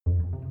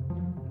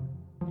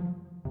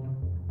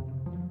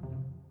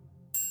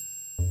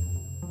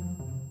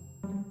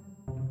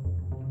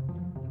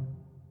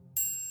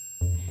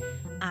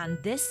On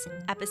this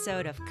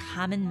episode of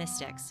Common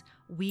Mystics,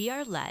 we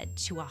are led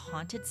to a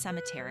haunted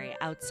cemetery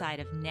outside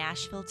of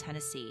Nashville,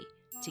 Tennessee,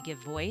 to give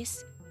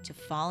voice to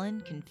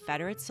fallen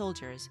Confederate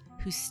soldiers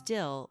who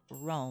still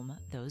roam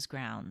those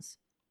grounds.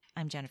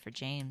 I'm Jennifer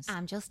James.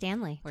 I'm Jill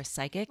Stanley. We're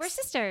psychics. We're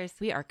sisters.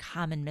 We are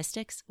common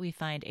mystics. We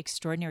find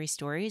extraordinary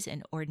stories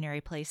in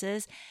ordinary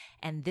places.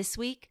 And this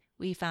week,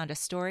 we found a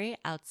story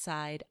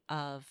outside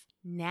of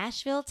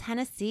Nashville,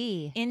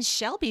 Tennessee. in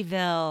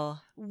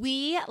Shelbyville.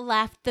 We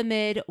left the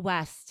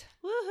Midwest.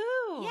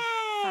 Woohoo! Yay!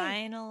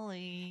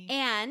 Finally.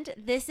 And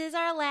this is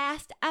our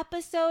last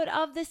episode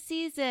of the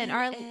season.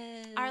 Our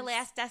is.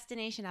 last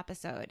destination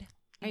episode.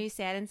 Are you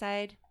sad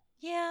inside?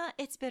 Yeah,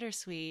 it's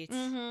bittersweet.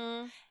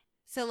 Mm-hmm.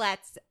 So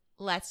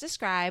let's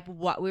describe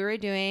what we were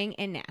doing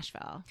in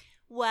Nashville.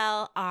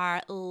 Well,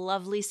 our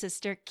lovely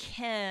sister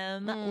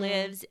Kim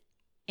lives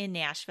in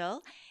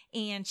Nashville,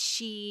 and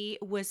she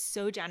was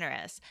so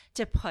generous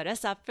to put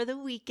us up for the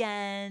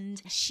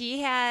weekend.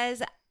 She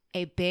has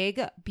a big,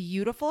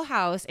 beautiful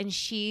house, and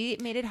she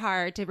made it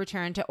hard to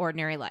return to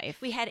ordinary life.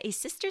 We had a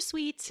sister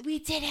suite. We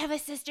did have a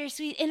sister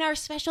suite in our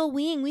special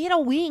wing. We had a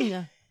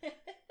wing.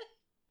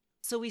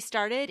 So we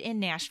started in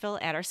Nashville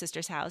at our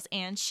sister's house,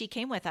 and she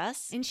came with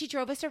us. And she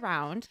drove us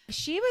around.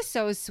 She was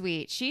so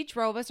sweet. She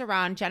drove us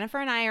around. Jennifer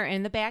and I are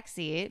in the back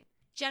seat.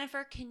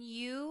 Jennifer, can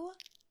you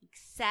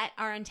set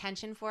our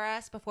intention for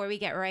us before we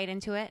get right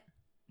into it?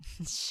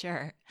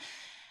 Sure.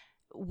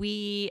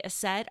 We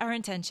set our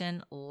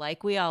intention,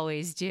 like we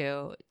always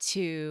do,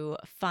 to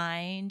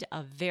find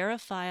a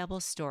verifiable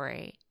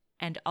story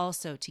and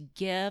also to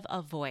give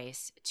a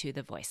voice to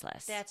the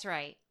voiceless. That's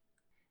right.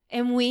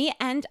 And we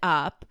end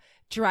up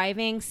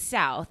driving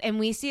south, and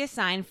we see a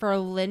sign for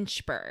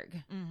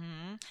Lynchburg.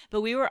 Mm-hmm.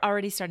 But we were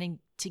already starting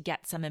to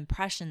get some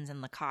impressions in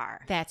the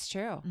car. That's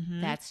true.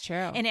 Mhm. That's true.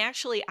 And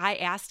actually, I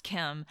asked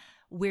Kim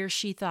where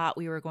she thought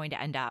we were going to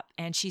end up.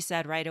 And she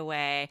said right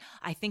away,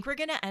 I think we're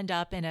going to end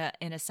up in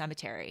a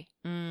cemetery.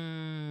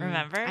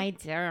 Remember? I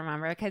do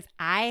remember, because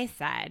I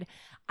said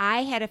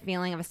I had a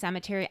feeling of a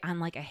cemetery on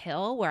like a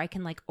hill where I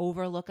can like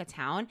overlook a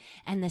town.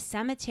 And the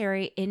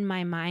cemetery in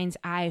my mind's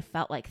eye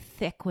felt like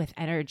thick with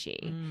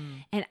energy.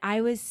 And I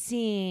was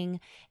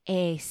seeing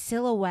a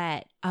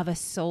silhouette of a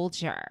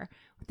soldier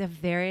with a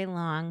very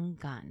long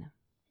gun.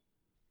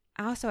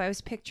 Also, I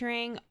was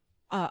picturing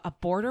a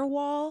border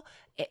wall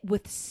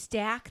with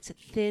stacked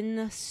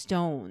thin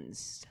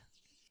stones.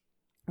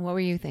 What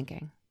were you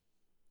thinking?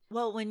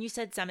 Well, when you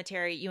said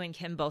cemetery, you and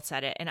Kim both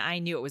said it. And I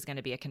knew it was going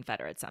to be a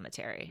Confederate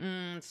cemetery.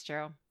 It's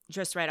true.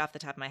 Just right off the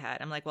top of my head.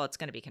 I'm like, well, it's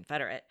going to be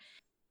Confederate.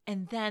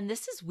 And then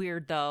this is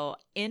weird, though.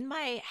 In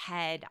my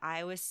head,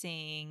 I was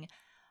seeing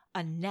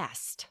a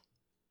nest.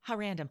 How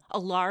random. A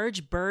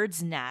large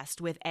bird's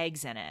nest with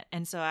eggs in it.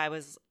 And so I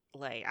was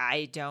like,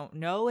 I don't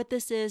know what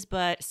this is,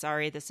 but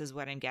sorry, this is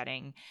what I'm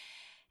getting.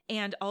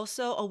 And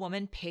also a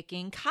woman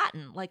picking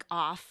cotton, like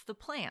off the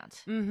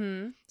plant.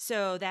 Mm-hmm.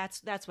 So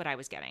that's what I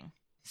was getting.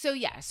 So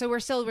yeah, so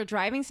we're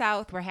driving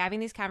south, we're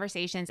having these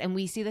conversations, and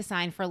we see the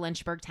sign for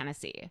Lynchburg,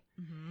 Tennessee.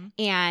 Mm-hmm.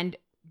 And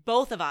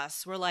Both of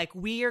us were like,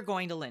 we are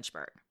going to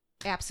Lynchburg.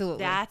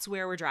 absolutely, That's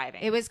where we're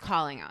driving. it was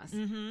calling us.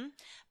 Mm-hmm.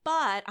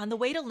 But on the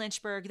way to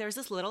Lynchburg, there's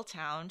this little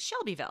town,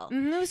 Shelbyville.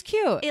 It was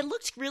cute. It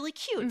looked really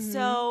cute. Mhm.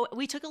 So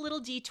we took a little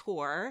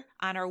detour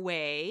on our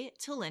way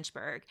to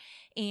Lynchburg,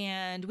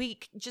 and we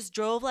just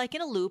drove like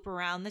in a loop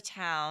around the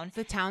town.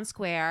 The town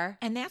square.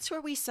 And that's where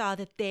we saw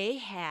that they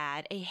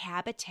had a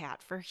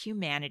Habitat for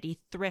Humanity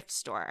thrift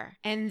store.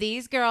 And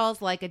these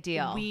girls like a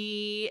deal.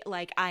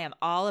 I am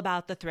all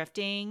about the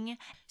thrifting.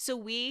 So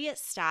we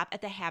stop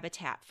at the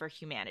Habitat for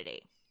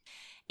Humanity,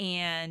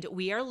 and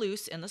we are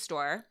loose in the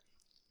store.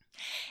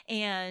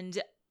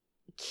 And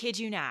kid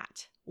you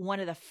not, one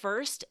of the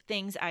first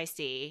things I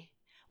see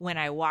when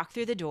I walk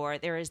through the door,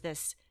 there is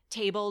this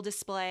table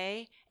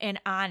display, and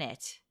on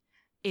it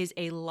is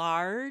a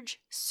large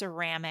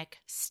ceramic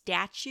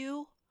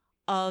statue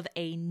of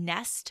a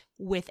nest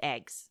with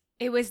eggs.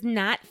 It was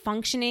not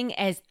functioning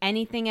as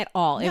anything at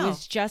all. It No.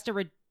 was just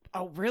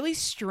a really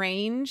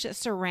strange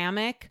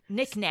ceramic,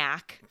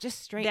 Knick-knack. just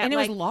strange. That, And it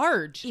was like,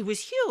 large. It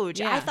was huge.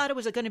 Yeah. I thought it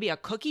was going to be a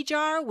cookie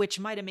jar, which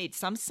might have made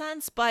some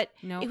sense, but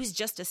Nope. it was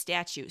just a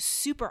statue.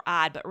 Super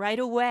odd. But right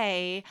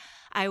away,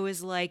 I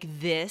was like,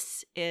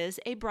 this is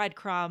a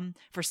breadcrumb.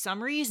 For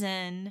some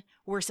reason,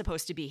 we're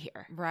supposed to be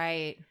here.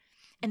 Right.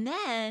 And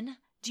then,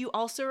 do you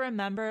also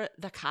remember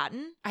the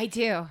cotton? I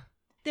do.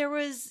 There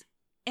was,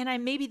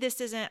 and maybe this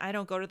isn't, I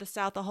don't go to the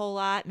South a whole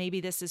lot.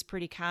 Maybe this is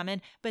pretty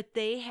common, but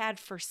they had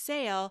for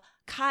sale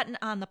cotton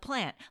on the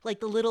plant,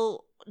 like the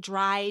little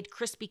dried,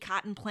 crispy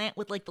cotton plant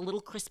with like the little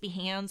crispy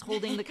hands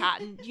holding the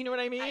cotton. You know what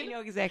I mean? I know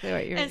exactly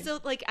what you're And so,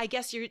 like, I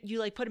guess you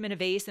like put them in a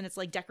vase and it's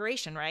like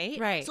decoration, right?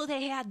 Right. So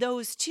they had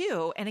those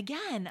too. And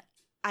again,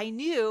 I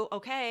knew,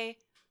 okay,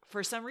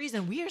 for some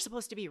reason, we are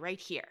supposed to be right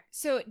here.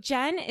 So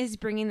Jen is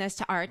bringing this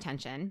to our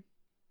attention.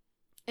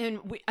 And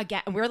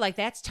we're like,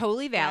 that's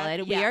totally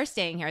valid. Yeah. We are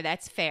staying here.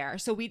 That's fair.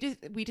 So we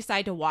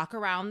decide to walk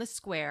around the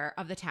square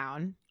of the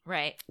town.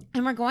 Right.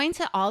 And we're going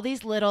to all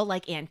these little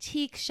like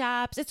antique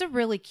shops. It's a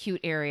really cute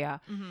area.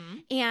 Mm-hmm.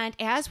 And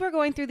as we're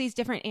going through these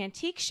different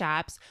antique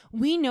shops,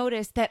 we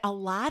noticed that a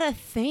lot of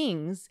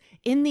things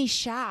in these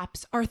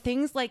shops are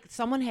things like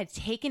someone had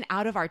taken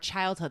out of our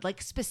childhood,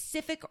 like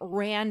specific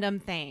random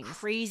things.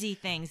 Crazy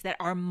things that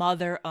our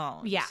mother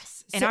owns.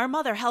 Yes. And our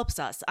mother helps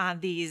us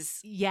on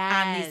these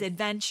Yes.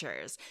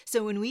 adventures.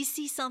 So when we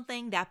see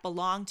something that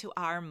belonged to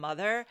our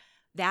mother,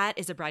 that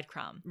is a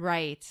breadcrumb.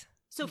 Right.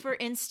 So for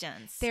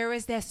instance, There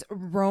was this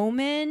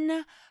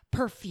Roman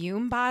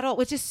perfume bottle,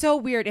 which is so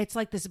weird. It's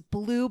like this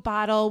blue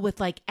bottle with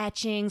like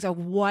etchings of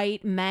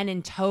white men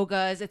in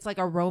togas. It's like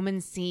a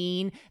Roman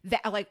scene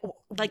that like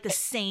the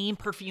same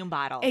perfume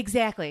bottle.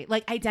 exactly,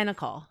 like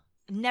identical.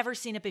 Never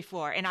seen it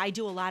before. And I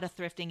do a lot of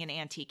thrifting and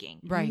antiquing.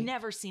 Right.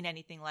 Never seen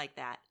anything like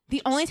that.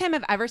 The only time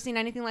I've ever seen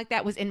anything like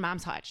that was in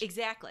Mom's Hutch.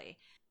 Exactly.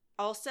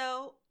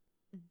 Also,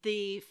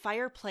 the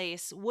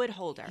fireplace wood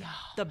holder,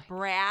 Oh the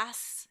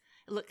brass,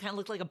 kind of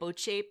looked like a boat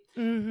shape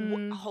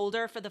Mhm.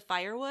 holder for the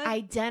firewood.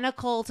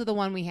 Identical to the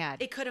one we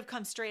had. It could have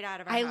come straight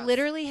out of our I house.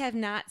 literally have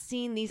not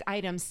seen these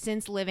items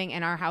since living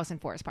in our house in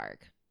Forest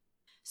Park.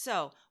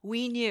 So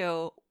we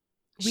knew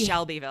We-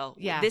 Shelbyville.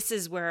 Yeah. This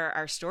is where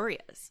our story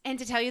is. And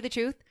to tell you the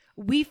truth,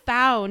 we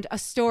found a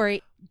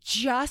story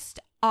just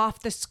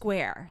off the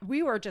square.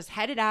 We were just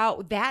headed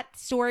out. That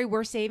story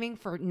we're saving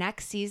for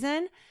next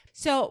season.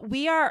 So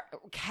we are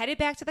headed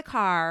back to the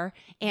car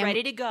and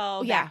Ready to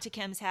go Yeah. back to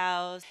Kim's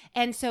house.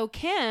 And so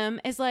Kim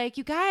is like,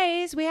 "You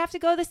guys, we have to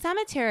go to the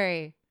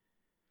cemetery."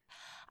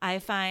 I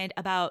find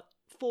about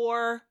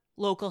 4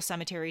 local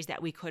cemeteries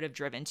that we could have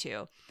driven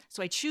to.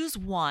 So I choose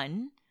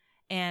one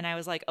and I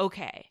was like,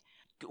 okay,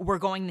 we're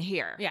going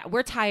here. Yeah,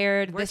 we're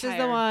tired. We're This is the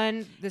tired. one.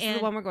 This is the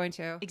And- one we're going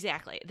to.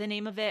 Exactly. The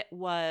name of it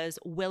was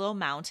Willow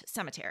Mount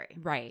Cemetery.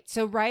 Right.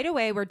 So right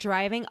away we're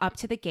driving up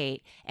to the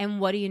gate, and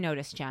what do you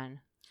notice,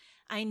 Jen?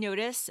 I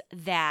notice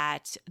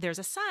that there's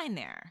a sign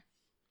there.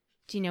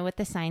 Do you know what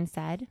the sign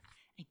said?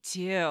 I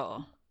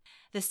do.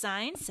 The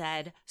sign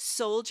said,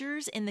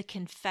 "Soldiers in the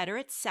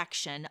Confederate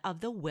section of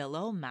the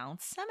Willow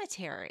Mount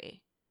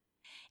Cemetery."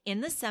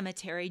 In the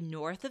cemetery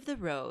north of the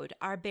road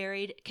are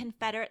buried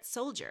Confederate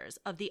soldiers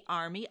of the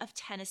Army of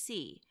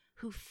Tennessee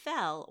who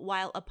fell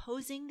while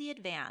opposing the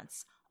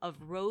advance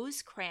of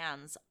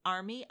Rosecrans'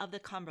 Army of the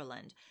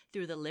Cumberland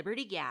through the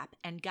Liberty Gap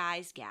and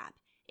Guy's Gap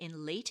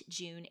in late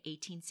June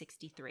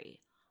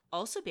 1863.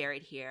 Also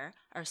buried here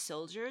are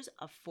soldiers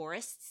of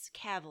Forrest's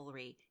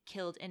cavalry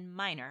killed in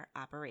minor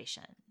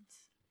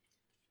operations.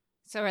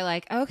 So we're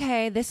like,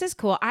 okay, this is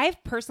cool.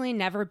 I've personally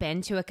never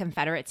been to a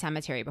Confederate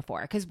cemetery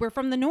before because we're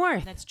from the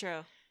North. That's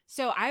true.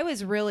 So I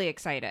was really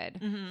excited.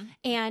 Mm-hmm.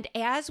 And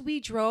as we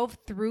drove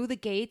through the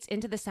gates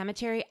into the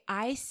cemetery,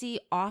 I see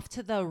off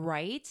to the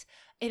right,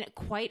 in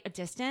quite a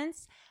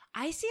distance,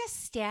 I see a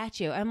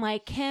statue. I'm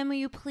like, "Kim, will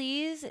you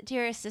please,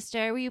 dearest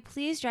sister, will you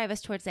please drive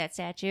us towards that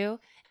statue?"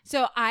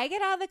 So I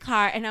get out of the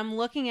car and I'm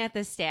looking at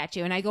the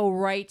statue and I go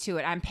right to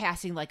it. I'm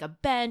passing like a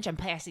bench, I'm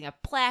passing a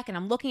plaque, and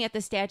I'm looking at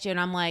the statue and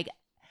I'm like,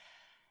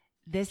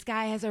 this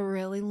guy has a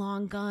really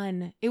long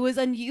gun. It was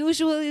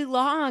unusually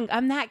long.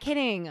 I'm not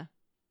kidding.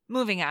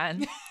 Moving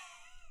on.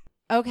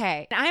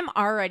 Okay. I'm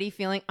already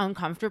feeling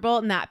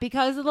uncomfortable, not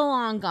because of the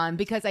long gun,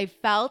 because I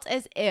felt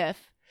as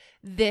if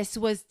this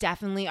was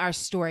definitely our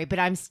story, but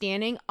I'm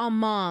standing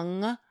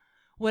among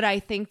what I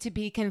think to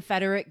be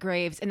Confederate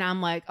graves, and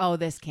I'm like, oh,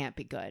 this can't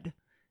be good.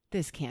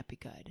 This can't be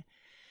good.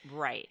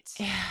 Right.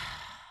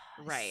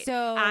 Right.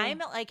 So I'm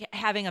like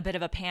having a bit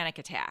of a panic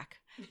attack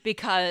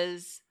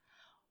because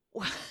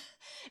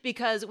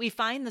we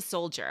find the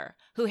soldier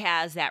who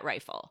has that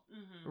rifle,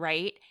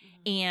 right?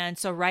 And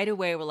so right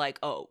away we're like,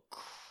 oh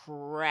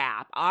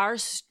crap, our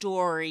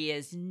story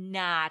is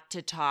not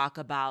to talk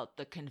about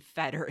the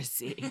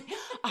Confederacy.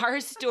 Our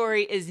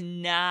story is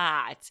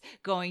not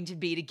going to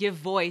be to give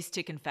voice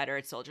to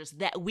Confederate soldiers.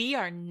 That we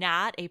are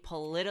not a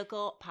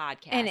political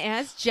podcast. And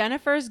as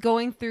Jennifer's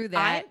going through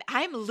that,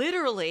 I'm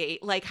literally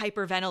like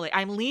hyperventilating.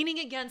 I'm leaning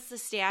against the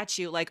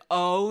statue like,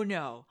 oh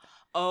no,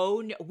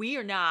 we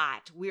are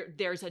not.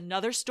 There's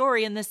another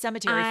story in this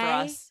cemetery for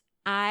us.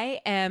 I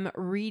am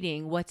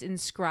reading what's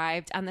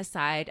inscribed on the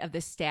side of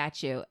the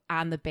statue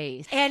on the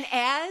base. And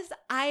as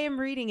I am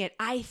reading it,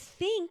 I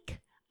think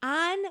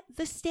on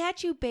the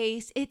statue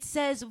base, it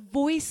says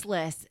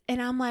voiceless.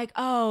 And I'm like,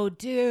 oh,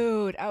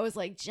 dude. I was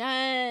like,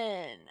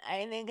 Jen,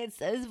 I think it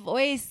says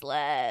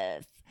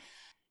voiceless.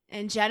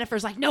 And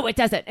Jennifer's like, no, it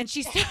doesn't. And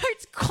she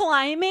starts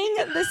climbing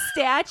the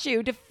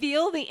statue to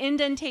feel the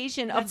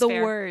indentation of the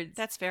fair. words.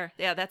 That's fair.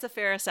 Yeah, that's a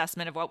fair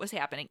assessment of what was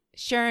happening.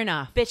 Sure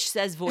enough. Bitch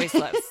says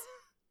voiceless.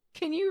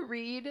 Can you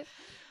read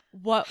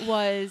what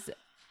was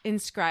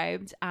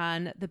inscribed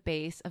on the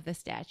base of the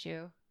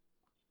statue?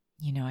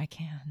 You know I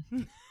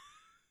can.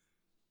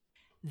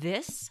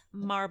 This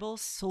marble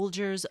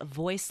soldier's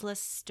voiceless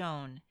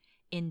stone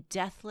in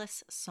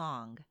deathless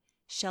song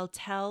shall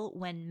tell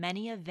when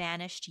many a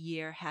vanished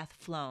year hath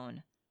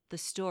flown the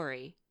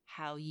story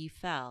how ye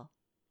fell.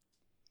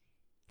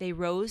 They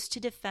rose to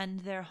defend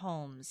their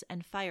homes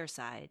and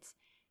firesides,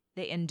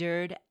 They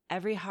endured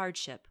every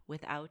hardship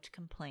without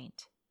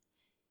complaint.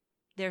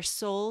 Their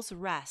souls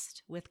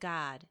rest with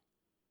God.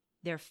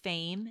 Their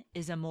fame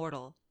is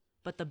immortal,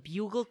 but the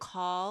bugle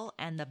call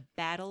and the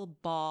battle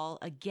ball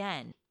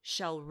again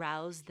shall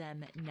rouse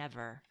them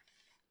never.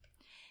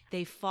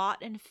 They fought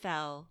and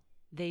fell,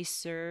 they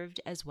served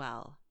as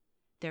well.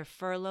 Their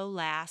furlough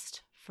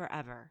last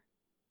forever.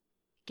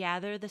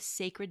 Gather the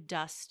sacred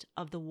dust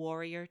of the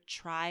warrior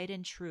tried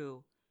and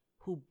true,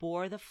 who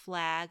bore the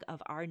flag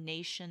of our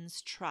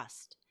nation's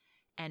trust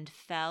and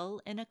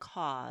fell in a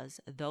cause,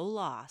 though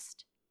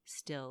lost,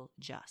 still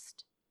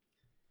just.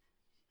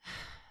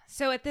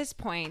 So at this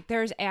point,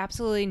 there's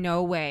absolutely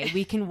no way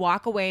we can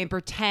walk away and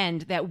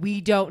pretend that we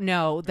don't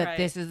know that Right.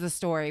 this is the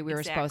story we were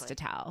Exactly. supposed to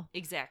tell.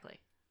 Exactly.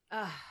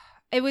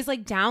 It was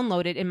like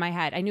downloaded in my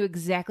head. I knew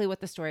exactly what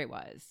the story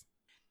was.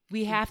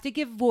 We have to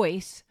give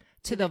voice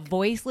to the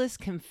voiceless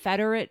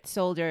Confederate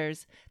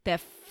soldiers that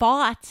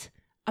fought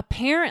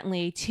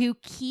apparently to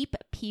keep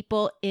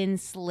people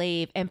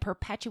enslaved and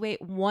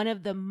perpetuate one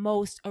of the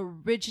most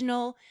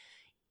original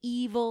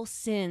evil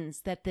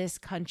sins that this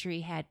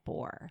country had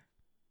bore.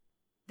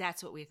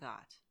 That's what we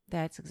thought.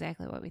 That's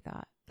exactly what we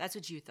thought. That's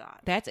what you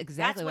thought. That's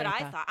exactly That's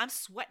what I I thought. I'm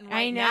sweating I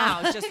right know.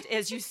 now just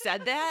as you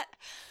said that.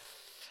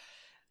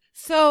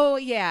 So,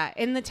 yeah,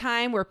 in the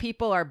time where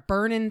people are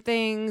burning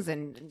things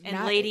and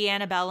Lady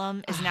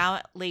Antebellum is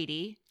now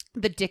Lady.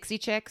 the Dixie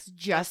Chicks,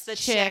 just the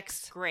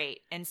chicks.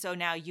 Great. And so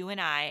now you and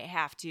I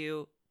have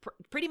to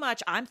pretty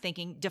much, I'm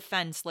thinking,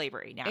 defend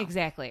slavery now.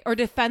 Exactly. Or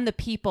defend the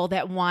people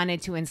that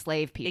wanted to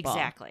enslave people.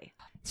 Exactly.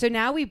 So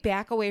now we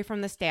back away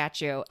from the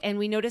statue and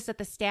we notice that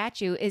the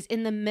statue is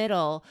in the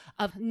middle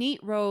of neat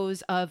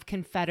rows of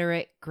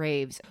Confederate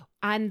graves.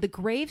 On the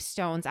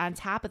gravestones on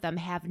top of them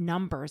have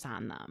numbers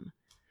on them,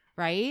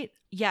 right?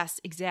 Yes,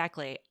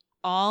 exactly.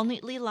 All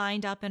neatly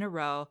lined up in a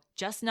row,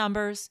 just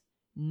numbers,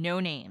 no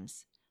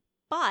names.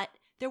 But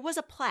there was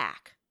a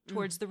plaque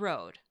towards the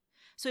road.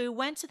 So we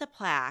went to the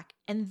plaque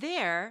and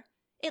there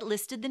it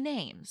listed the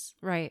names.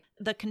 Right.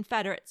 The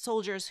Confederate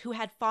soldiers who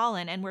had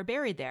fallen and were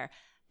buried there.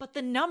 But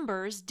the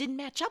numbers didn't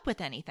match up with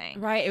anything.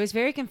 Right. It was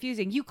very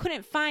confusing. You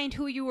couldn't find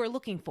who you were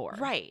looking for.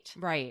 Right.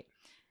 Right.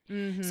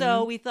 Mhm.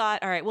 So we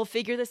thought, all right, we'll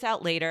figure this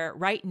out later.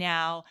 Right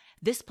now,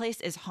 this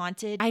place is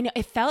haunted. I know.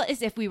 It felt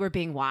as if we were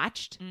being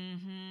watched.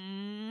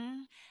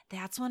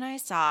 That's when I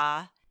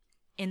saw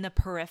in the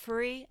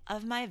periphery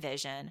of my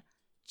vision,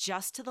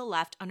 just to the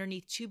left,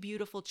 underneath two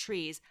beautiful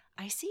trees,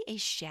 I see a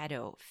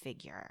shadow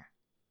figure.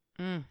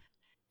 Mm.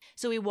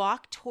 So we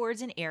walked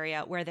towards an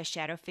area where the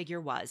shadow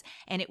figure was,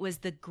 and it was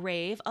the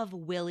grave of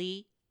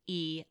Willie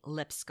E.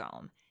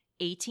 Lipscomb,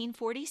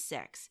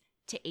 1846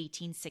 to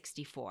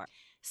 1864,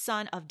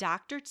 son of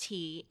Dr.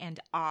 T. and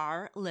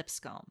R.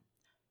 Lipscomb,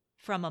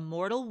 from a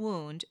mortal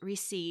wound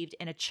received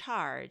in a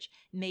charge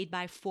made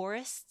by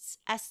Forrest's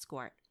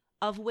escort,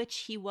 of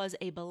which he was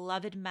a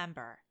beloved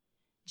member.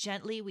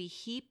 Gently we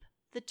heap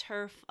the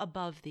turf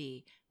above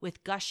thee,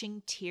 with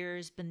gushing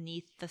tears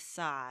beneath the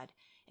sod,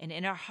 and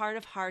in our heart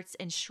of hearts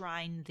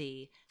enshrine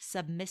thee,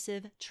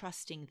 submissive,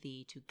 trusting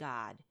thee to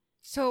God.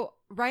 So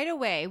right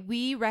away,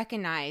 we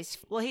recognized.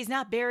 Well, he's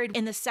not buried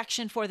in the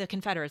section for the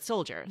Confederate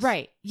soldiers.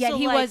 Right. Yet So,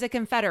 he like- was a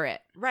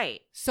Confederate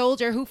Right.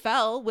 soldier who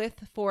fell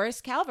with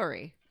Forrest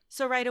Cavalry.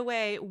 So right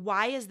away,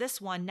 why is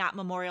this one not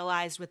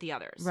memorialized with the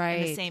others in the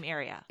Right. same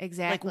area?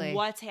 Exactly. Like,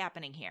 what's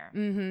happening here?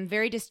 Mm-hmm.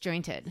 Very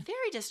disjointed.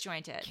 Very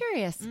disjointed.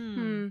 Curious.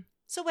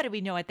 So what did we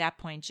know at that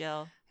point,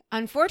 Jill?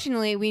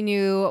 Unfortunately, we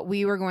knew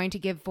we were going to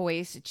give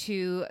voice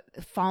to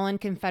fallen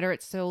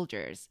Confederate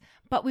soldiers,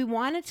 but we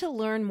wanted to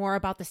learn more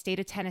about the state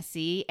of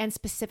Tennessee and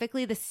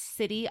specifically the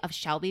city of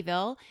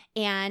Shelbyville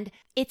and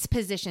its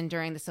position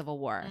during the Civil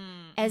War,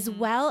 as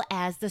well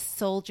as the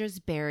soldiers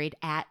buried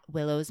at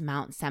Willows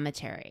Mount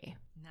Cemetery.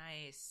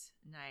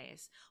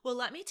 Nice. Well,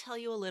 let me tell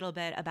you a little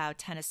bit about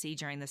Tennessee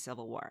during the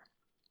Civil War.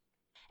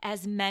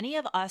 As many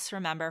of us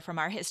remember from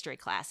our history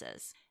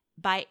classes,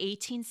 by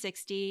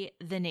 1860,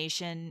 the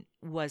nation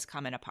was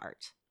coming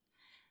apart.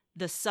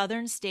 The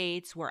southern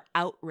states were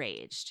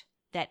outraged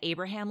that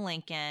Abraham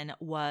Lincoln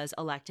was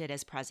elected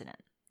as president,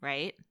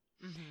 right?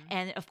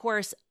 And of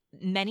course,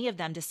 many of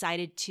them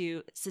decided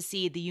to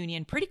secede the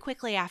Union pretty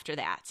quickly after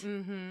that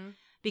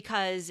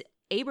because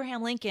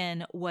Abraham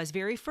Lincoln was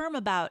very firm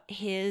about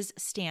his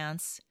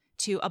stance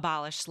to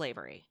abolish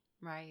slavery.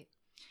 Right.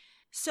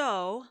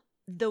 So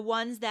the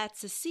ones that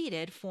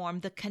seceded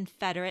formed the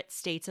Confederate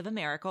States of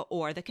America,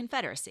 or the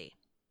Confederacy.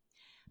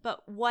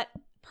 But what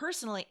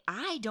personally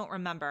I don't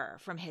remember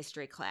from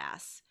history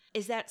class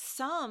is that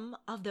some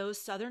of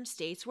those southern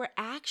states were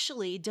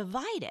actually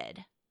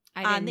divided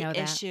I on didn't the know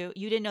that. issue.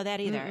 You didn't know that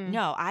either. Mm-mm.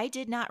 No, I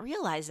did not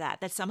realize that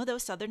some of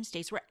those southern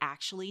states were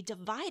actually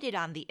divided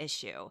on the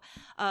issue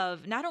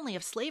of not only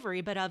of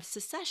slavery, but of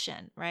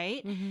secession,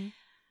 right?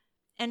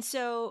 And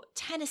so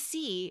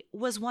Tennessee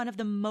was one of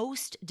the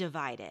most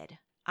divided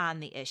on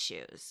the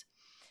issues.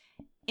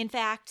 In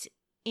fact,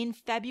 in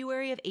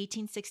February of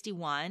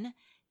 1861,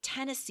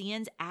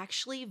 Tennesseans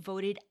actually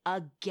voted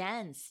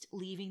against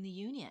leaving the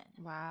Union.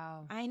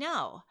 Wow. I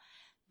know.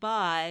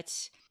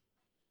 But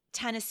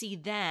Tennessee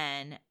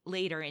then,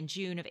 later in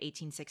June of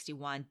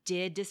 1861,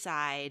 did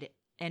decide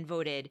and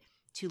voted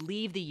to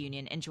leave the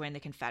Union and join the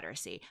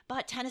Confederacy.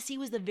 But Tennessee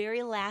was the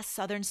very last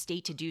Southern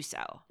state to do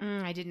so.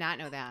 I did not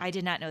know that. I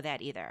did not know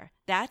that either.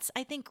 That's,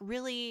 I think,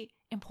 really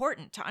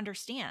important to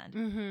understand.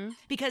 Mm-hmm.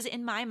 Because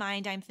in my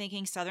mind, I'm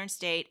thinking Southern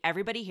state,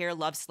 everybody here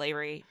loves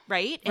slavery,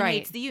 right? And Right.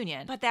 hates the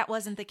Union. But that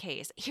wasn't the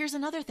case. Here's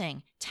another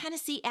thing.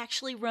 Tennessee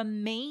actually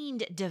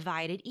remained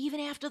divided even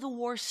after the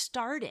war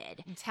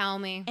started. Tell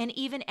me. And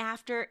even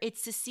after it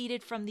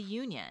seceded from the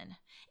Union.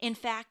 In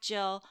fact,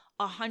 Jill,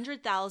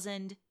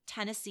 100,000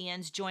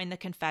 Tennesseans joined the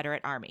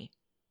Confederate Army.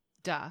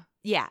 Duh.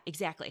 Yeah,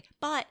 exactly.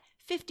 But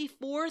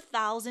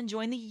 54,000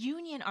 joined the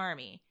Union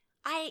Army.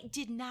 I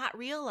did not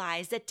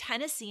realize that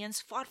Tennesseans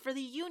fought for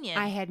the Union.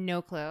 I had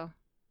no clue.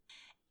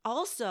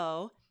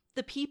 Also,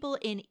 the people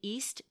in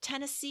East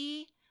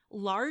Tennessee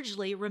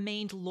largely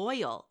remained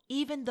loyal,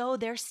 even though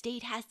their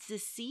state had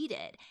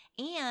seceded.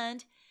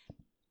 And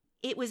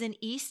it was in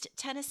East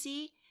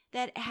Tennessee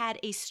that had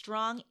a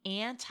strong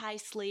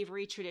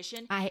anti-slavery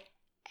tradition. I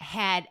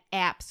had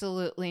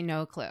absolutely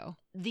no clue.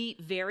 The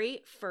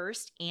very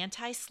first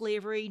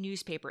anti-slavery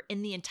newspaper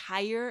in the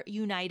entire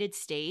United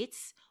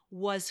States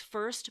was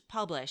first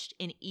published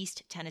in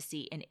East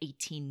Tennessee in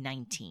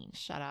 1819.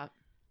 Shut up.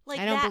 Like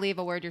I don't that, believe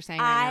a word you're saying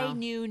right now. I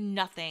knew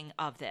nothing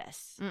of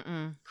this.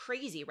 Mm-mm.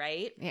 Crazy,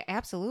 right? Yeah,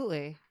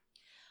 absolutely.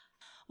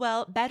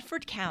 Well,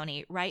 Bedford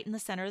County, right in the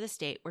center of the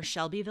state where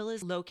Shelbyville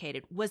is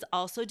located, was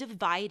also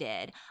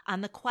divided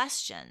on the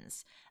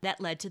questions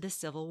that led to the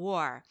Civil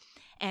War.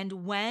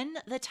 And when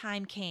the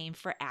time came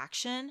for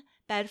action,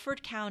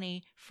 Bedford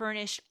County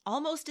furnished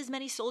almost as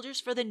many soldiers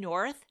for the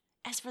North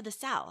as for the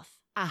South.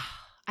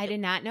 Ah, I did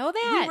not know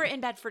that. We were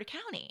in Bedford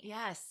County.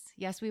 Yes.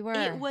 Yes, we were.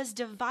 It was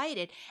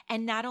divided.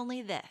 And not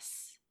only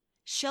this,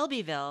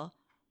 Shelbyville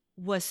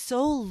was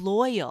so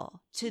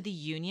loyal to the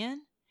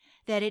Union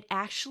that it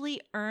actually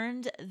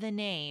earned the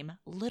name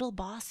Little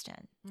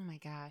Boston. Oh my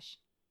gosh.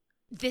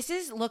 This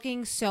is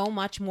looking so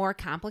much more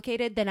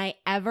complicated than I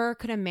ever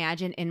could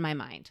imagine in my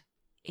mind.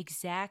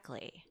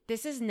 Exactly.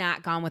 This is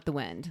not Gone with the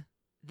Wind.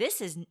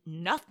 This is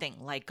nothing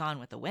like Gone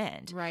with the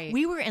Wind. Right.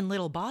 We were in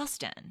Little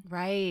Boston.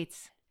 Right.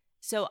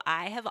 So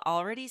I have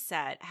already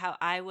said how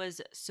I was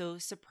so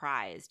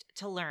surprised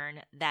to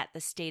learn that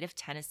the state of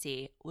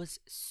Tennessee was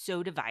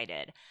so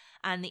divided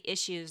on the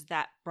issues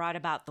that brought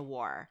about the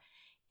war,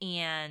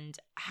 and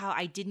how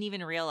I didn't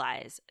even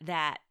realize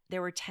that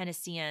there were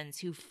Tennesseans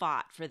who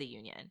fought for the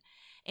Union.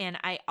 And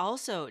I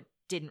also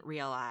didn't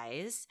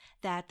realize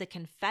that the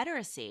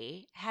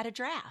Confederacy had a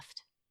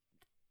draft.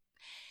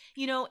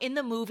 You know, in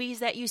the movies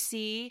that you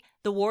see,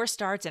 the war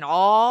starts and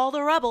all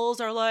the rebels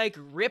are like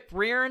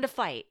rip-rearing to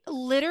fight.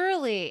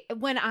 Literally,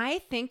 when I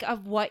think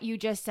of what you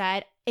just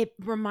said, it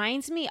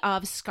reminds me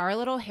of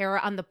Scarlett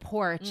O'Hara on the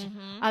porch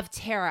of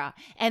Tara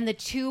and the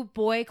two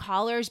boy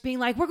callers being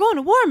like, "We're going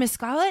to war, Miss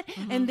Scarlett."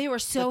 And they were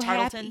so The happy.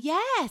 Tarleton?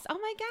 Yes. Oh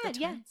my God. The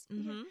Yes.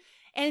 twins. Mhm.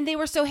 And they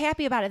were so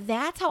happy about it.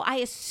 That's how I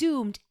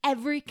assumed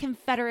every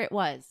Confederate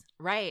was.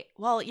 Right.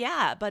 Well,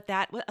 yeah, but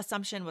that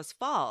assumption was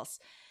false.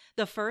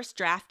 The first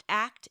draft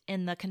act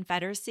in the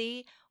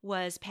Confederacy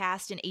was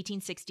passed in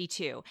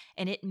 1862,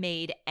 and it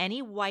made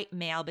any white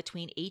male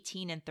between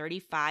 18 and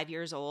 35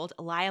 years old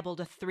liable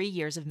to 3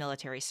 years of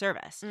military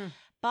service.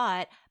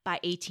 But by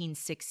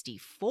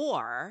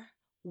 1864,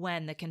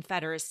 when the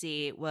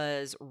Confederacy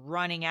was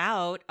running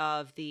out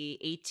of the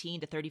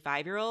 18 to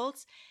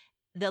 35-year-olds,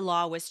 the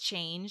law was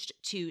changed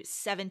to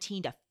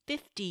 17 to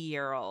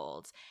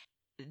 50-year-olds.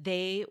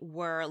 They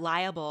were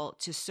liable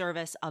to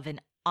service of an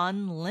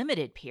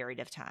unlimited period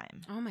of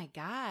time. Oh my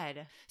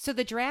God. So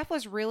the draft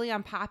was really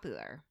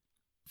unpopular.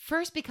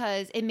 First,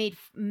 because it made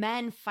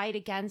men fight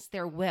against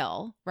their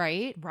will,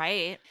 right?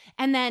 Right.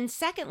 And then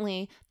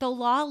secondly, the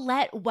law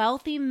let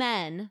wealthy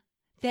men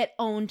that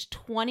owned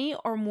 20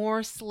 or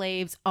more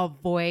slaves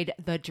avoid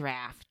the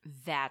draft.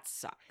 That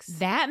sucks.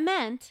 That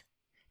meant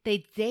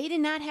they did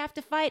not have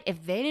to fight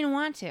if they didn't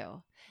want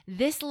to.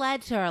 This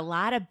led to a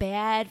lot of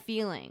bad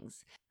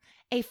feelings.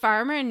 A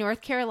farmer in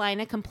North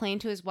Carolina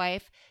complained to his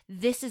wife,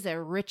 "This is a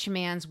rich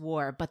man's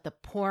war, but the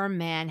poor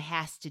man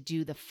has to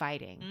do the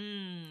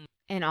fighting."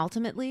 And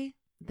ultimately,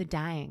 the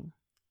dying.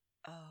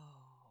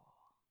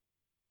 Oh,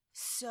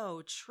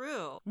 so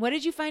true. What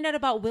did you find out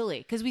about Willie?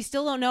 Because we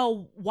still don't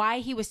know why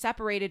he was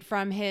separated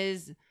from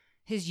his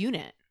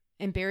unit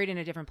and buried in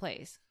a different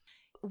place.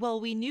 Well,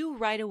 we knew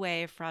right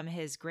away from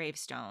his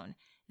gravestone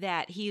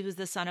that he was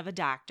the son of a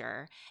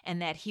doctor and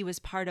that he was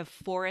part of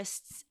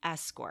Forrest's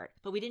escort,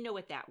 but we didn't know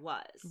what that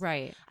was.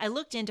 Right. I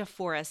looked into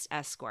Forrest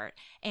Escort,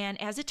 and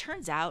as it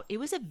turns out, it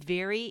was a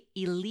very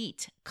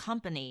elite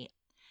company.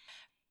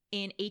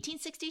 In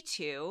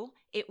 1862,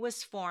 it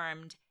was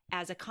formed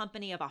as a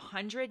company of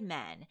 100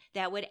 men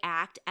that would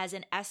act as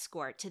an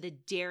escort to the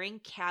daring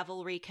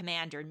cavalry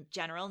commander,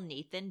 General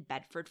Nathan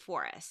Bedford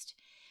Forrest.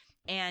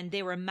 And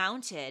they were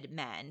mounted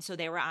men, so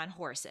they were on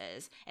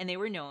horses, and they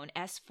were known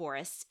as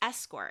Forrest's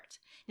Escort.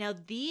 Now,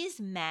 these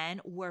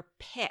men were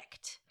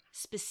picked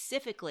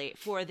specifically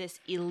for this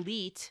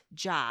elite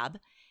job,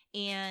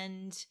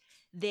 and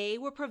they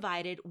were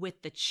provided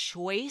with the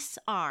choice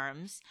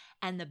arms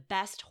and the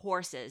best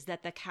horses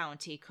that the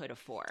county could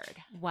afford.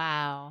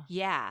 Wow.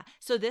 Yeah.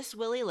 So this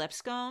Willie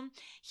Lipscomb,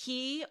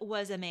 he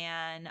was a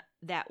man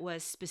that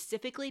was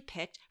specifically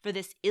picked for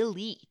this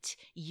elite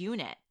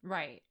unit.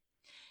 Right.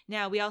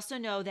 Now, we also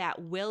know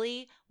that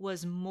Willie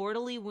was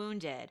mortally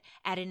wounded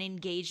at an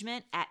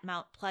engagement at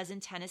Mount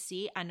Pleasant,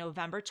 Tennessee on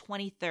November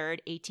 23rd,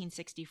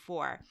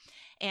 1864.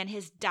 And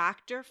his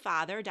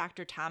father,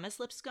 Dr. Thomas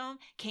Lipscomb,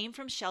 came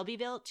from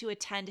Shelbyville to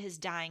attend his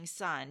dying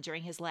son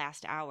during his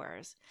last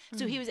hours.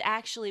 So he was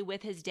actually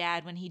with his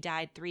dad when he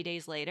died 3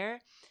 days later.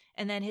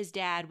 And then his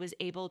dad was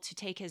able to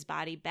take his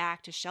body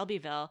back to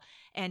Shelbyville,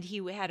 and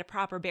he had a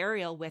proper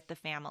burial with the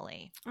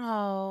family.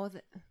 Oh,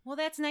 well,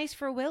 that's nice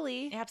for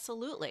Willie.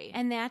 Absolutely.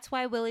 And that's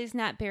why Willie's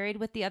not buried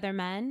with the other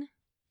men?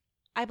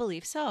 I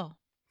believe so.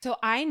 So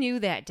I knew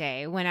that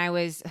day when I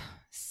was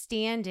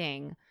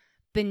standing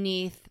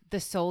beneath the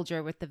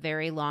soldier with the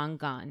very long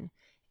gun.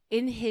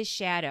 In his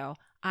shadow,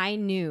 I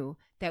knew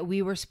that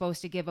we were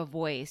supposed to give a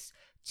voice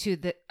to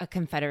the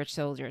Confederate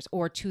soldiers,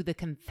 or to the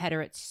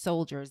Confederate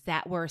soldiers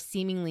that were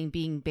seemingly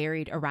being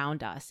buried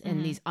around us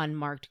in these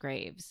unmarked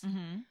graves.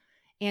 Mm-hmm.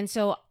 And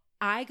so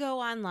I go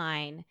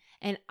online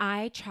and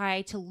I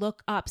try to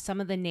look up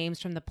some of the names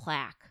from the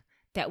plaque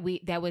that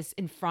was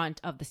in front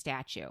of the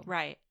statue.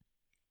 Right.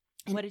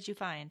 And what did you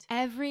find?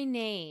 Every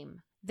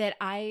name that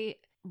I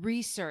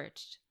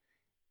researched,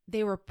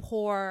 they were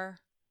poor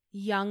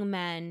young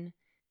men.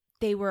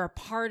 They were a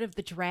part of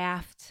the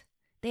draft.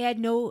 They had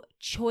no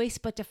choice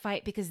but to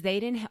fight because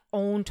they didn't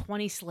own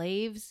 20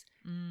 slaves.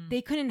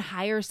 They couldn't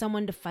hire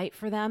someone to fight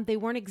for them. They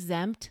weren't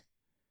exempt.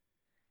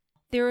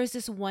 There was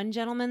this one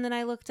gentleman that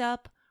I looked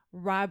up,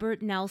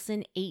 Robert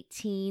Nelson,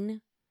 18.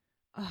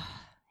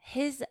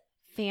 His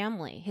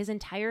family, his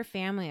entire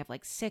family of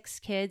like 6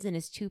 kids and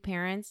his 2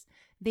 parents,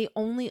 they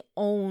only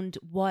owned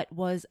what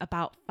was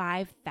about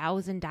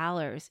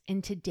 $5,000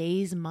 in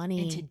today's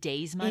money. In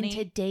today's money? In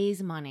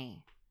today's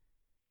money.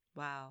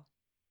 Wow.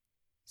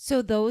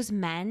 So those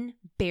men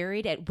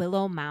buried at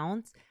Willow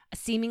Mounds,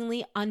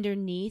 seemingly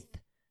underneath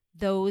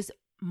those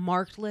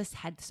markless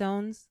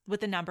headstones With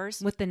the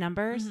numbers?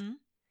 Mm-hmm.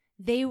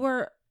 They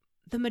were,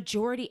 the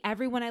majority,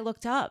 everyone I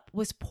looked up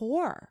was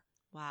poor.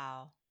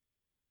 Wow.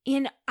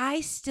 And I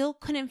still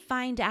couldn't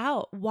find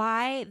out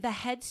why the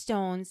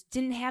headstones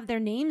didn't have their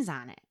names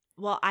on it.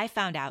 Well, I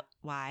found out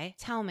why.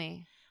 Tell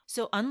me.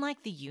 So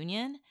unlike the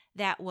Union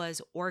that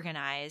was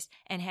organized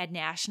and had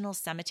national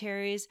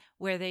cemeteries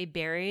where they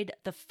buried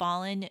the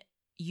fallen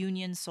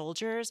Union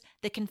soldiers,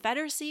 the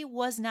Confederacy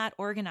was not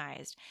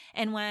organized.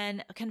 And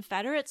when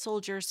Confederate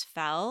soldiers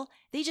fell,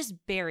 they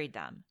just buried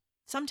them.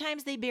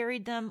 Sometimes they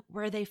buried them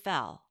where they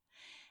fell.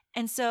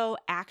 And so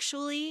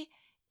actually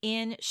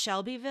in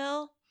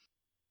Shelbyville,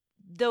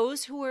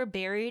 those who were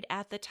buried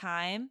at the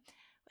time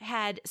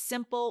had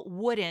simple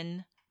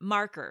wooden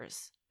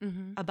markers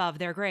above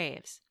their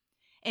graves.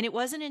 And it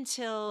wasn't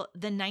until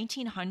the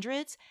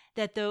 1900s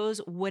that those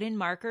wooden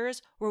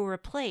markers were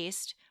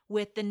replaced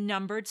with the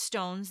numbered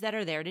stones that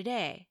are there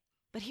today.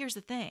 But here's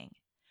the thing.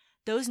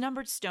 Those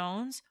numbered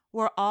stones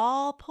were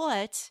all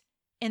put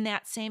in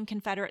that same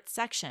Confederate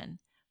section,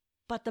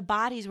 but the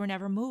bodies were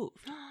never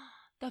moved.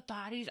 The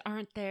bodies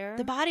aren't there?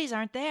 The bodies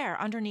aren't there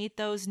underneath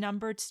those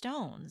numbered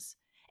stones.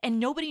 And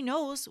nobody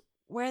knows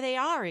where they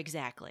are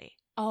exactly.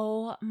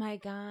 Oh my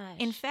gosh.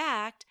 In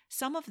fact,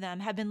 some of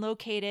them have been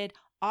located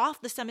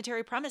off the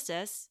cemetery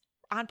premises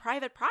on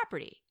private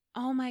property.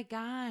 Oh my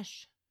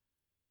gosh.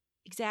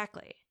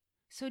 Exactly.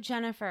 So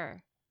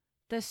Jennifer,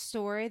 the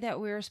story that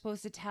we were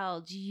supposed to tell,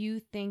 do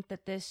you think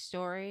that this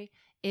story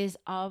is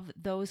of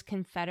those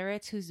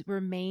Confederates whose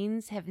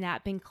remains have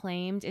not been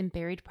claimed and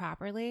buried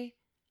properly?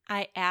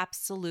 I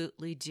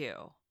absolutely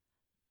do.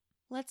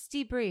 Let's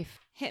debrief.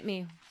 Hit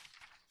me.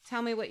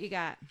 Tell me what you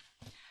got.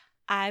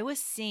 I was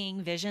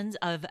seeing visions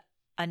of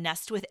a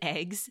nest with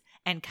eggs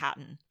and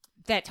cotton.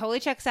 That totally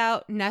checks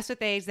out. Nest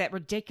with eggs, that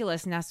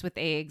ridiculous nest with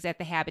eggs at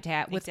the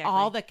Habitat with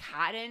all the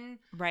cotton.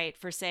 Right,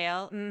 for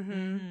sale.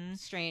 Mm-hmm.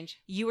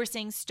 Strange. You were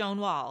seeing stone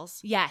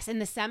walls. Yes,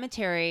 and the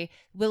cemetery,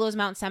 Willows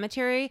Mountain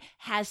Cemetery,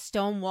 has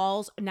stone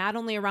walls not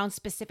only around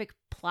specific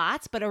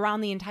plots, but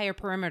around the entire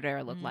perimeter,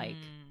 it looked like.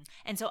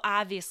 And so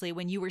obviously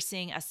when you were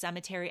seeing a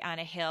cemetery on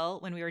a hill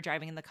when we were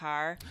driving in the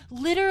car.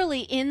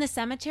 Literally in the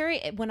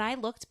cemetery, when I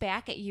looked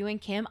back at you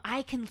and Kim,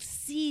 I can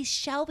see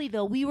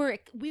Shelbyville. We were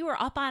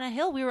up on a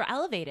hill. We were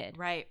elevated.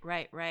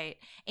 Right.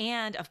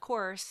 And of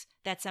course,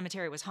 that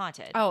cemetery was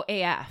haunted. Oh,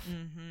 AF.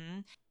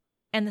 Mm-hmm.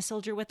 And the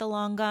soldier with the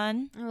long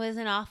gun? It was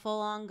an awful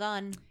long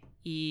gun.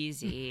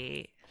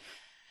 Easy.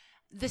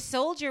 The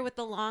soldier with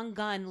the long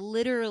gun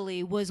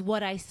literally was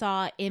what I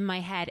saw in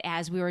my head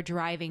as we were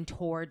driving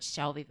towards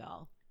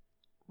Shelbyville.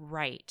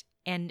 Right.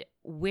 And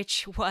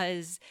which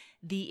was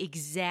the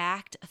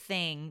exact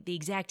thing, the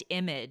exact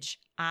image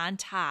on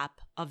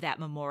top of that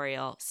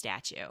memorial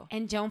statue.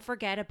 And don't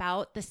forget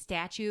about the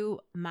statue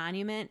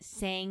monument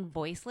saying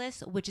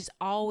voiceless, which is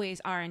always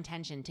our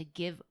intention, to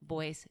give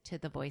voice to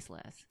the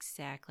voiceless.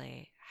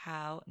 Exactly.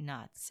 How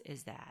nuts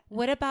is that?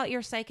 What about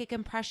your psychic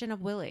impression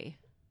of Willie?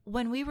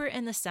 when we were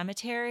in the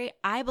cemetery,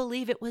 I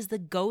believe it was the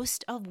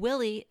ghost of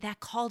Willie that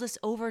called us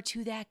over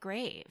to that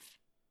grave.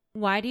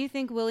 Why do you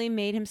think Willie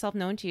made himself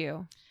known to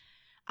you?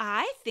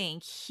 I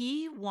think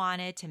he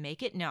wanted to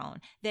make it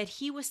known that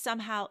he was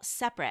somehow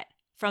separate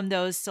from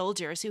those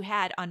soldiers who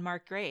had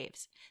unmarked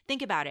graves.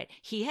 Think about it.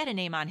 He had a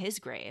name on his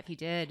grave. He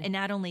did. And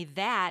not only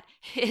that,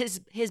 his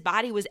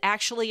body was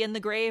actually in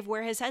the grave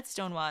where his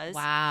headstone was.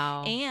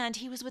 Wow. And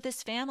he was with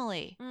his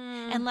family.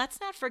 And let's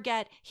not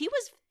forget, he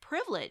was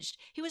privileged.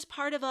 He was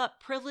part of a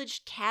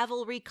privileged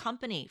cavalry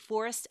company,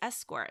 Forest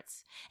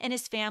Escorts. And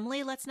his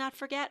family, let's not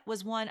forget,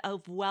 was one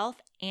of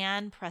wealth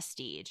and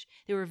prestige.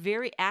 They were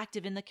very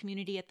active in the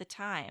community at the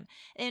time.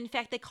 In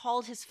fact, they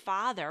called his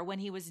father when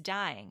he was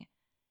dying.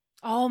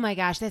 Oh my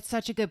gosh, that's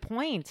such a good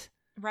point.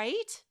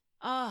 Right?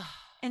 Oh.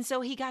 And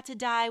so he got to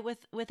die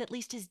with at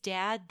least his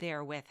dad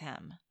there with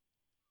him.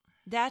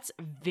 That's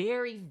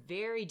very,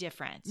 very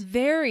different.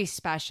 Very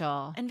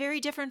special. And very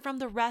different from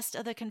the rest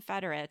of the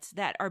Confederates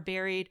that are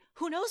buried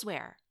who knows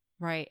where.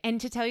 Right. And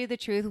to tell you the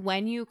truth,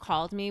 when you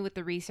called me with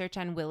the research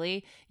on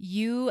Willie,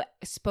 you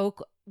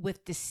spoke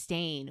with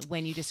disdain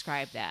when you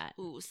described that.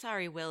 Ooh,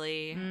 sorry,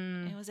 Willie.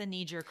 It was a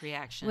knee-jerk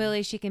reaction.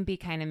 Willie, she can be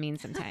kind of mean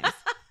sometimes.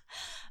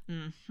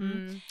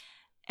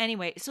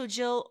 Anyway, so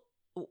Jill,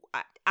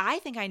 I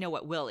think I know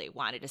what Willie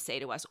wanted to say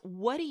to us.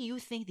 What do you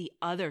think the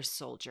other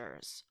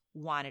soldiers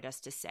wanted us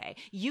to say?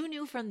 You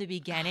knew from the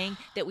beginning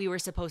that we were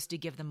supposed to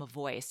give them a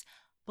voice,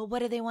 but what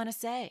do they want to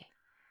say?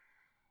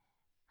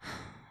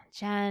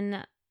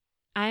 Jen,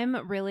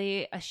 I'm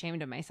really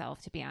ashamed of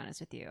myself, to be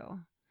honest with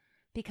you.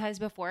 Because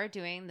before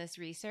doing this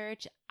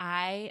research,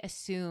 I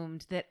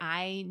assumed that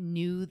I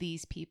knew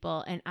these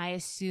people and I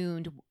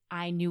assumed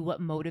I knew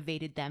what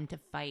motivated them to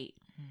fight.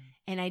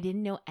 And I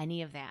didn't know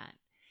any of that.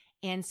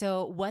 And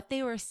so what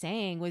they were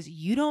saying was,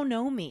 you don't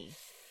know me.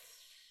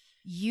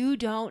 You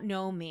don't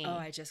know me. Oh,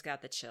 I just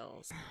got the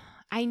chills.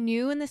 I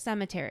knew in the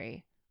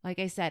cemetery, like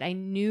I said, I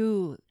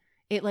knew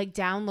it like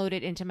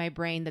downloaded into my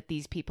brain that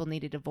these people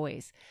needed a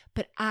voice.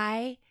 But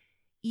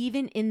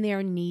even in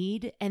their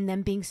need and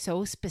them being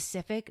so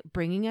specific,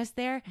 bringing us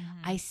there,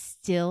 I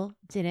still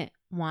didn't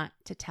want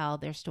to tell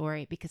their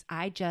story because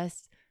I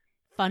just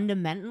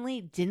fundamentally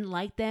didn't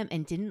like them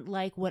and didn't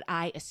like what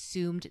I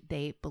assumed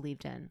they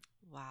believed in.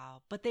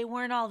 Wow. But they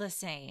weren't all the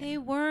same. They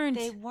weren't.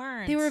 They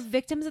weren't. They were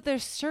victims of their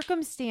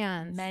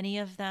circumstance. Many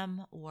of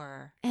them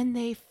were. And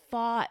they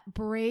fought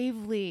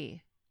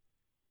bravely.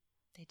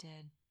 They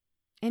did.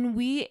 And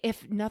we,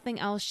 if nothing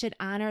else, should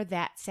honor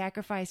that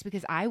sacrifice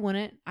because I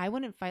wouldn't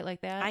fight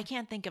like that. I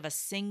can't think of a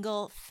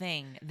single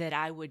thing that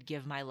I would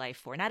give my life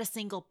for, not a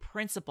single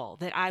principle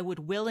that I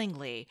would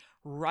willingly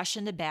rush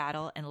into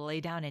battle and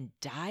lay down and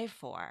die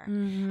for.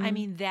 I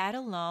mean, that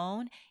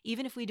alone,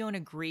 even if we don't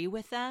agree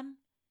with them,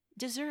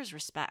 deserves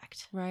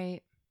respect.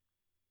 Right.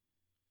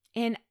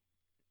 And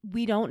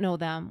we don't know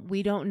them.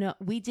 We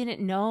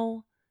didn't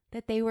know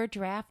that they were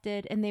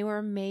drafted and they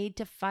were made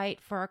to fight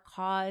for a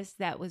cause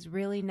that was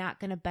really not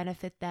going to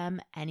benefit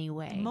them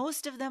anyway.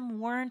 Most of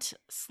them weren't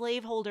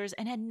slaveholders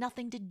and had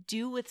nothing to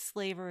do with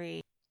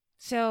slavery.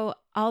 So,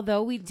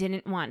 although we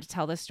didn't want to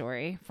tell the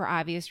story for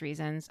obvious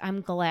reasons,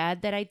 I'm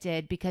glad that I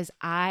did because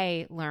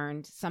I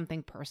learned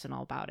something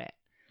personal about it.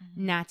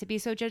 Not to be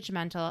so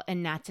judgmental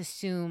and not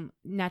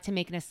to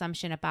make an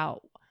assumption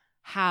about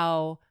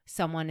how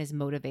someone is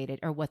motivated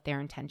or what their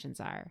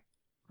intentions are.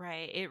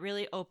 Right. It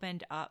really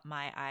opened up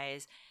my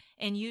eyes.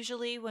 And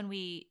usually when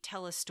we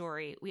tell a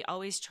story, we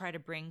always try to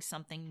bring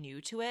something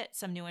new to it,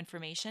 some new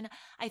information.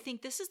 I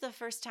think this is the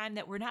first time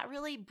that we're not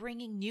really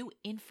bringing new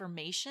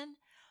information.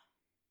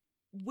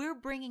 We're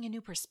bringing a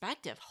new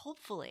perspective,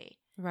 hopefully.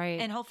 Right.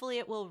 And hopefully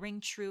it will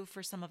ring true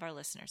for some of our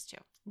listeners too.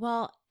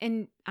 Well,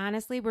 and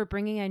honestly, we're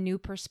bringing a new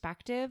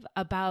perspective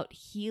about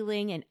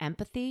healing and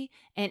empathy.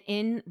 And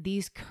in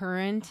these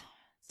current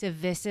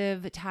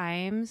divisive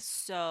times.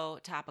 So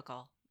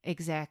topical.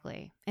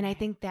 Exactly. And I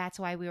think that's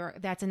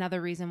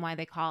another reason why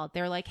they called.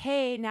 They're like,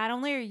 hey, not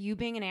only are you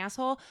being an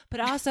asshole, but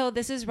also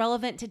this is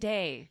relevant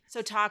today.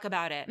 So talk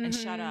about it and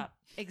shut up.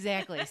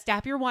 Exactly.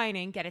 Stop your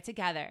whining. Get it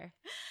together.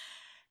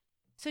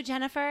 So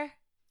Jennifer.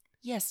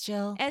 Yes,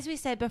 Jill. As we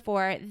said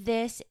before,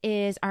 this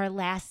is our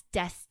last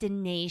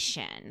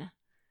destination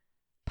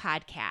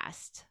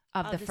podcast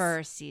of the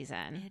first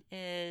season. It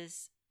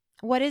is.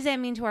 What does that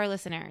mean to our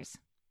listeners?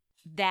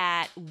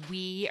 That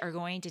we are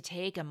going to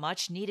take a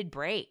much needed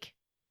break.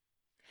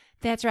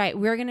 That's right.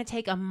 We're going to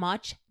take a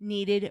much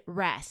needed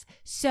rest.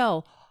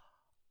 So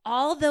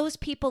all those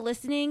people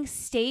listening,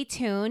 stay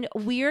tuned.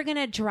 We are going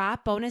to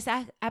drop bonus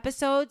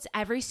episodes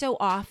every so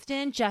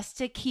often just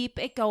to keep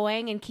it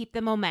going and keep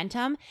the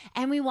momentum.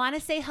 And we want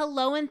to say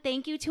hello and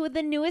thank you to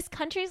the newest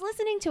countries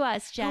listening to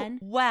us, Jen.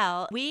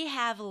 Well, we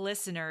have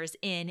listeners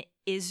in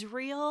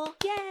Israel,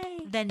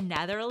 Yay! the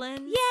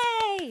Netherlands,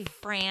 Yay!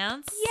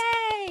 France,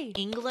 Yay!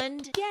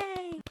 England,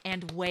 Yay!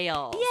 and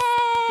Wales. Yay!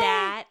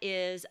 That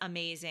is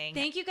amazing.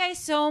 Thank you guys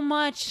so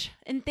much.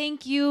 And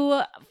thank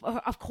you,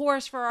 of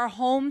course, for our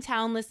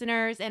hometown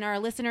listeners and our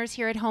listeners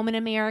here at home in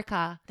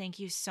America. Thank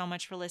you so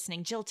much for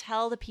listening. Jill,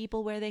 tell the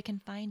people where they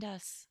can find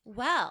us.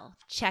 Well,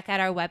 check out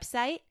our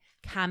website,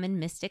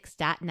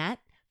 commonmystics.net.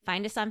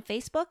 Find us on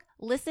Facebook,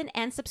 listen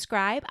and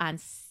subscribe on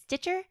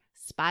Stitcher,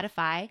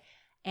 Spotify,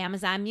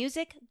 Amazon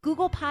Music,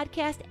 Google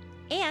Podcast,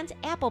 and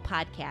Apple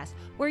Podcast,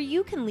 where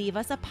you can leave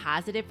us a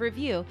positive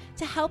review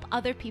to help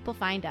other people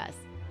find us.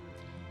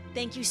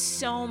 Thank you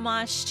so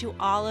much to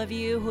all of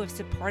you who have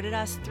supported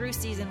us through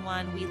season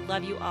 1. We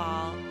love you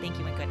all. Thank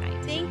you and good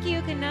night. Thank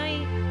you. Good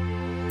night.